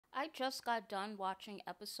I just got done watching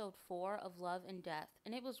episode 4 of Love and Death,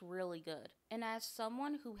 and it was really good. And as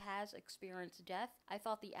someone who has experienced death, I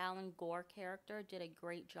thought the Alan Gore character did a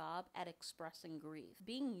great job at expressing grief.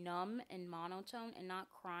 Being numb and monotone and not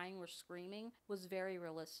crying or screaming was very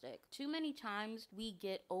realistic. Too many times we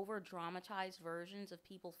get over dramatized versions of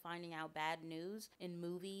people finding out bad news in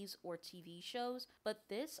movies or TV shows, but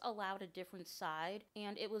this allowed a different side,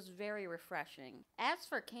 and it was very refreshing. As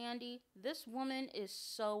for Candy, this woman is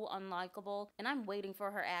so unlikable, and I'm waiting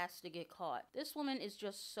for her ass to get caught. This woman is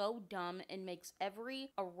just so dumb and makes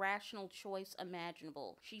every irrational choice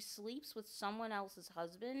imaginable. She sleeps with someone else's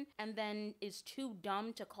husband and then is too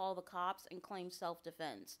dumb to call the cops and claim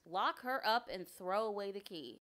self-defense. Lock her up and throw away the key.